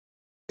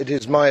it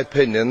is my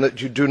opinion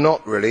that you do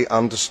not really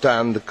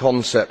understand the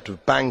concept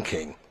of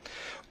banking.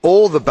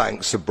 All the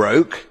banks are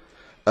broke.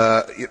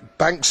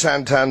 Bank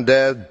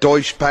Santander,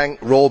 Deutsche Bank,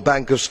 Royal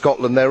Bank of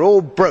Scotland, they're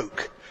all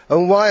broke.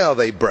 And why are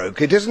they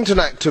broke? It isn't an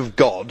act of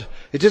God.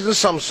 It isn't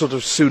some sort of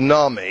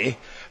tsunami.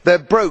 They're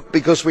broke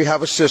because we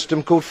have a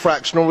system called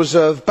fractional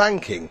reserve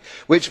banking,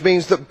 which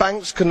means that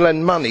banks can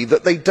lend money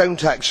that they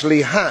don't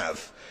actually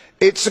have.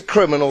 It's a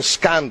criminal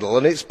scandal,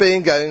 and it's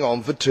been going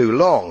on for too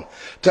long.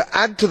 To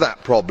add to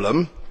that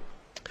problem,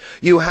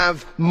 you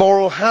have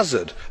moral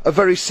hazard, a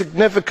very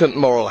significant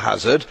moral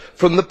hazard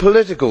from the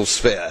political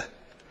sphere.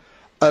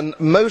 And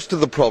most of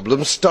the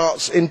problem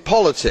starts in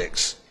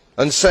politics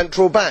and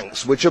central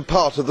banks, which are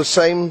part of the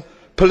same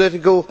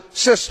political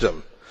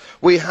system.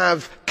 We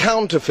have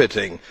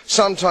counterfeiting,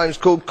 sometimes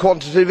called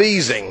quantitative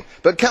easing,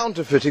 but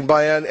counterfeiting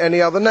by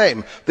any other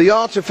name. The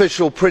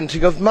artificial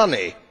printing of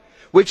money,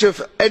 which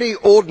if any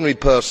ordinary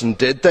person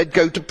did, they'd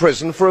go to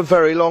prison for a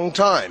very long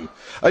time.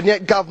 And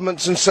yet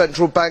governments and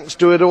central banks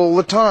do it all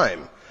the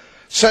time.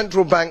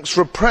 Central banks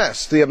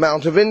repress the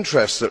amount of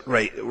interest that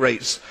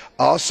rates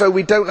are, so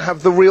we don't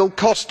have the real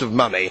cost of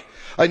money.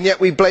 And yet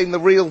we blame the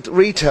real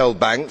retail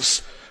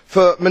banks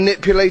for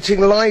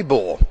manipulating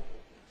LIBOR.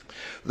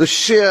 The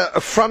sheer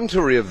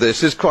effrontery of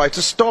this is quite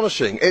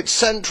astonishing. It's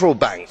central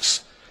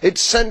banks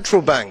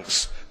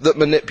that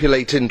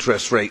manipulate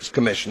interest rates,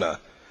 Commissioner.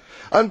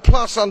 And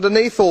plus,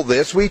 underneath all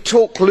this, we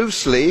talk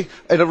loosely,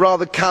 in a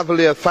rather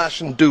cavalier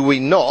fashion, do we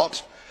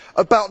not,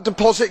 about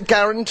deposit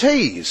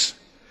guarantees.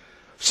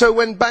 So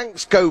when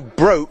banks go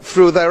broke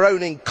through their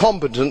own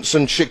incompetence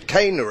and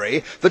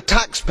chicanery, the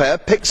taxpayer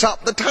picks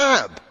up the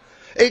tab.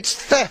 It's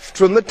theft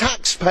from the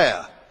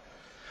taxpayer.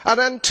 And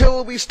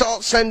until we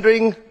start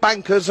sending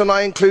bankers, and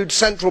I include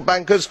central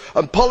bankers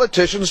and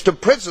politicians, to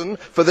prison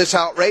for this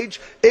outrage,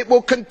 it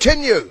will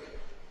continue.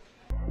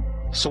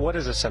 So what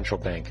is a central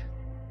bank?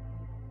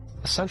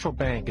 A central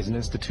bank is an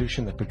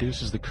institution that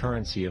produces the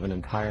currency of an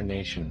entire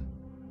nation.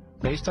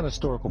 Based on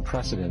historical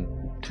precedent,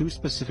 two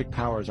specific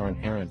powers are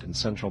inherent in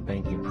central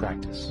banking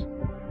practice: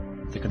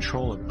 the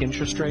control of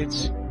interest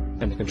rates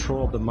and the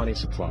control of the money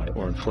supply,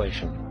 or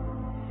inflation.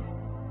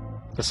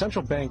 The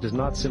central bank does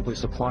not simply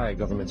supply a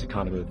government's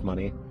economy with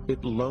money,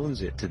 it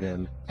loans it to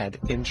them at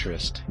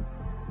interest.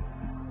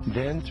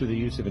 Then, through the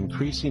use of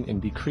increasing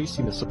and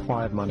decreasing the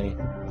supply of money,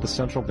 the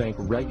central bank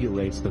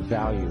regulates the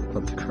value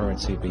of the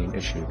currency being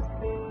issued.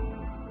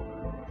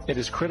 It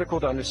is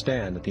critical to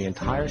understand that the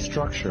entire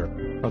structure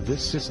of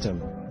this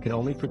system can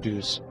only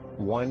produce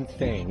one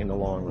thing in the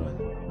long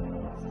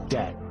run: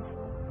 debt.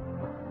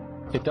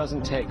 It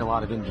doesn't take a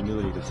lot of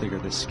ingenuity to figure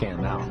this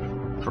scam out.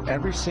 For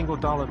every single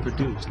dollar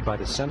produced by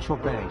the central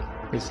bank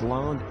is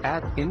loaned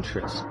at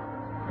interest.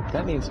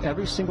 That means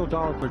every single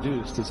dollar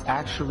produced is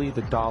actually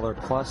the dollar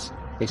plus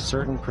a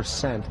certain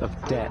percent of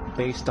debt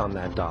based on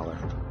that dollar.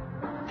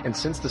 And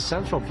since the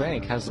central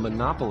bank has the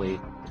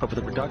monopoly over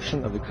the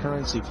production of the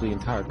currency for the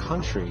entire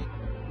country,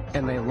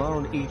 and they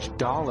loan each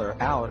dollar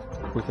out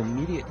with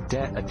immediate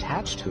debt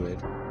attached to it,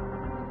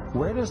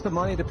 where does the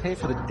money to pay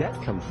for the debt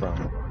come from?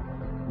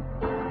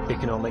 It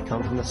can only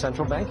come from the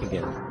central bank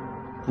again,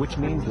 which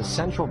means the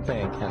central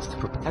bank has to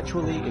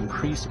perpetually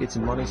increase its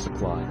money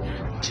supply,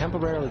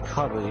 temporarily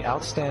cover the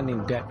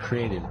outstanding debt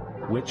created,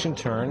 which in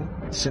turn,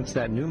 since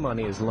that new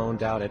money is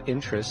loaned out at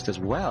interest as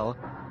well,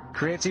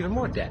 creates even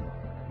more debt.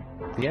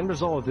 The end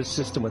result of this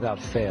system without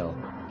fail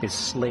is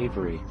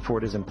slavery, for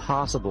it is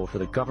impossible for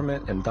the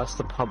government and thus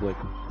the public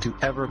to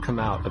ever come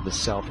out of the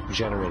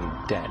self-generating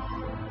debt.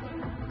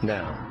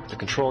 Now, the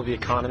control of the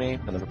economy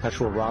and the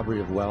perpetual robbery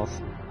of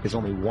wealth is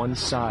only one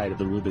side of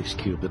the Rubik's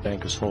Cube the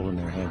bankers hold in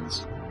their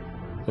hands.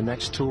 The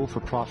next tool for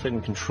profit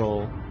and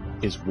control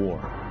is war.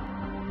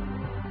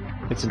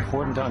 It's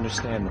important to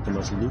understand that the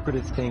most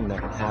lucrative thing that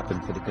can happen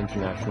for the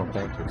international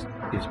bankers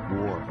is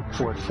war,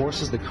 for it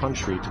forces the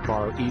country to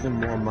borrow even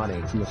more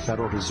money from the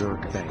Federal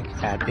Reserve Bank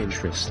at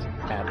interest,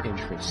 at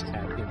interest,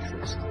 at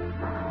interest.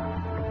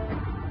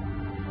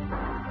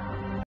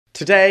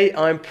 Today,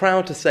 I'm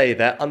proud to say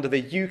that under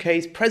the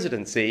UK's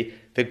presidency,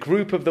 the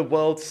group of the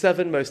world's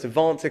 7 most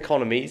advanced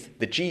economies,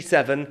 the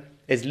G7,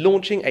 is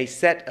launching a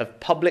set of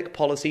public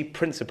policy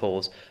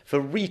principles for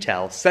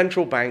retail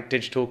central bank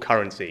digital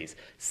currencies,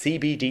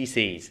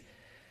 CBDCs.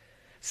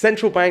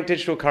 Central bank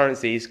digital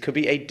currencies could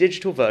be a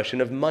digital version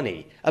of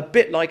money, a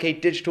bit like a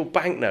digital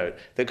banknote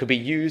that could be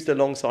used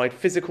alongside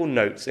physical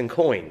notes and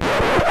coins.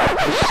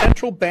 The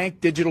Central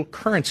Bank Digital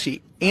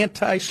Currency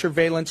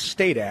Anti-Surveillance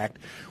State Act,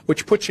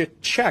 which puts a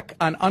check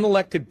on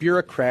unelected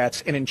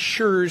bureaucrats and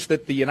ensures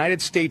that the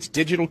United States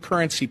digital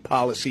currency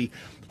policy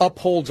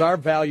upholds our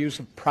values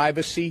of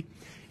privacy,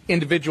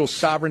 individual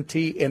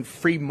sovereignty, and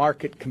free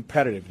market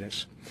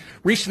competitiveness.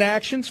 Recent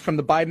actions from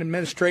the Biden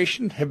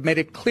administration have made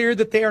it clear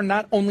that they are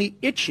not only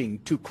itching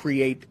to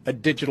create a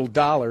digital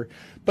dollar,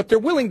 but they're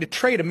willing to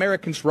trade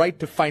Americans' right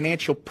to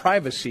financial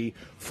privacy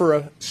for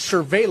a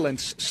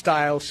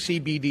surveillance-style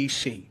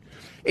CBDC.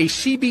 A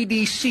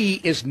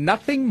CBDC is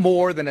nothing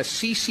more than a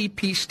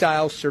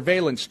CCP-style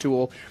surveillance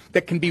tool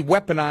that can be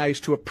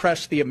weaponized to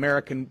oppress the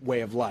American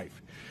way of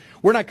life.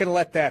 We're not going to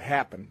let that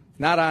happen,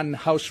 not on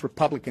House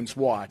Republicans'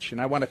 watch.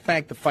 And I want to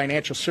thank the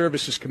Financial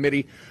Services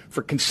Committee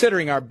for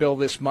considering our bill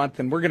this month,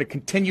 and we're going to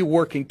continue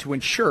working to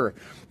ensure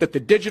that the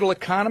digital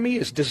economy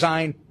is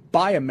designed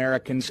by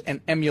Americans and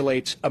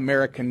emulates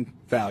American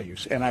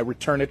values. And I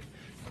return it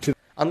to...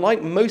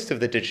 Unlike most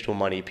of the digital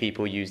money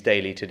people use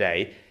daily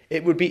today,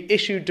 it would be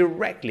issued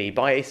directly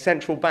by a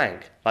central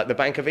bank, like the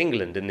Bank of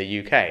England in the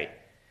UK.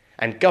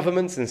 And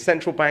governments and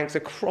central banks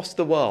across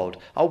the world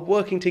are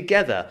working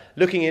together,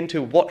 looking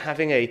into what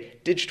having a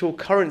digital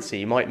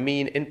currency might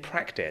mean in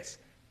practice.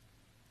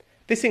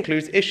 This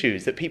includes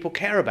issues that people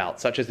care about,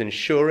 such as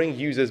ensuring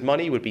users'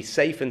 money would be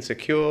safe and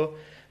secure,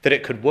 that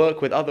it could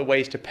work with other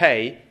ways to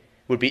pay,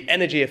 would be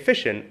energy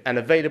efficient and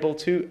available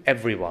to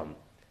everyone.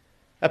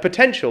 A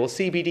potential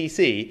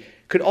CBDC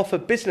could offer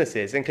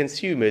businesses and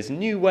consumers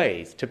new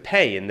ways to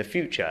pay in the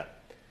future.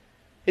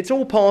 It's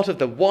all part of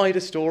the wider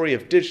story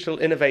of digital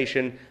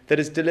innovation that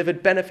has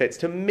delivered benefits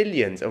to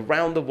millions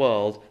around the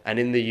world and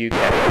in the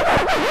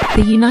UK.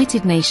 The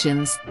United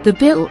Nations, the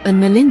Bill and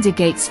Melinda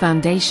Gates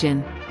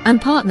Foundation, and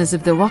partners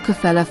of the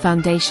Rockefeller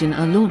Foundation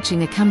are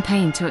launching a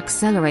campaign to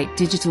accelerate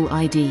digital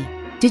ID,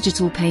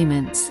 digital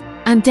payments,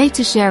 and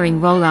data sharing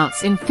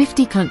rollouts in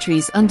 50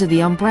 countries under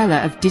the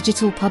umbrella of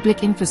digital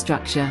public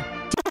infrastructure.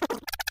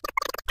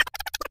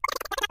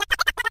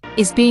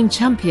 Is being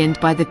championed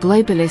by the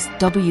globalist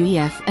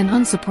WEF and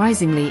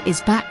unsurprisingly is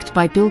backed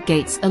by Bill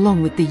Gates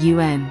along with the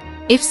UN.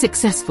 If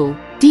successful,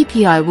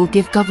 DPI will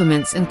give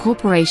governments and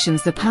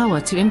corporations the power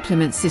to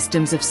implement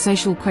systems of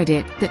social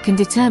credit that can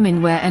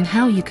determine where and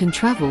how you can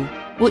travel,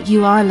 what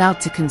you are allowed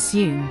to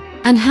consume,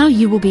 and how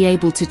you will be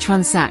able to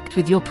transact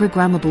with your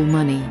programmable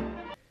money.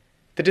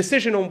 The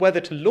decision on whether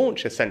to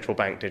launch a central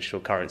bank digital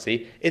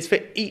currency is for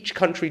each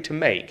country to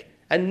make,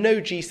 and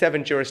no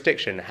G7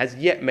 jurisdiction has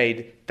yet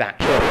made that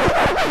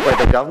choice.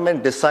 Where the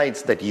government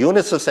decides that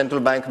units of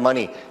central bank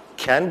money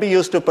can be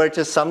used to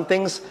purchase some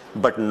things,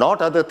 but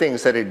not other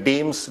things that it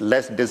deems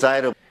less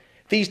desirable.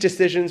 These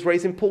decisions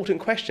raise important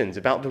questions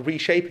about the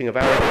reshaping of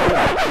our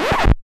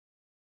economy,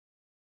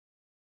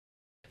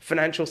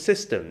 financial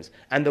systems,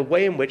 and the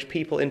way in which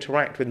people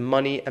interact with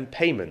money and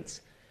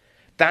payments.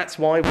 That's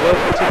why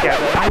working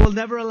together... I will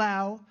never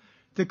allow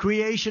the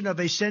creation of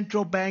a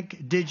central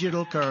bank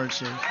digital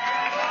currency.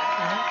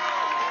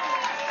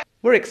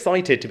 We're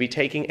excited to be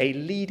taking a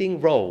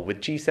leading role with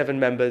G7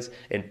 members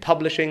in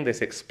publishing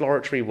this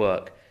exploratory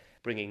work,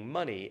 bringing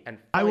money and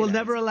I will finance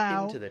never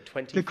allow into the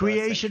 21st the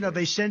creation century. of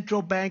a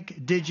central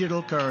bank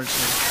digital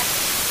currency.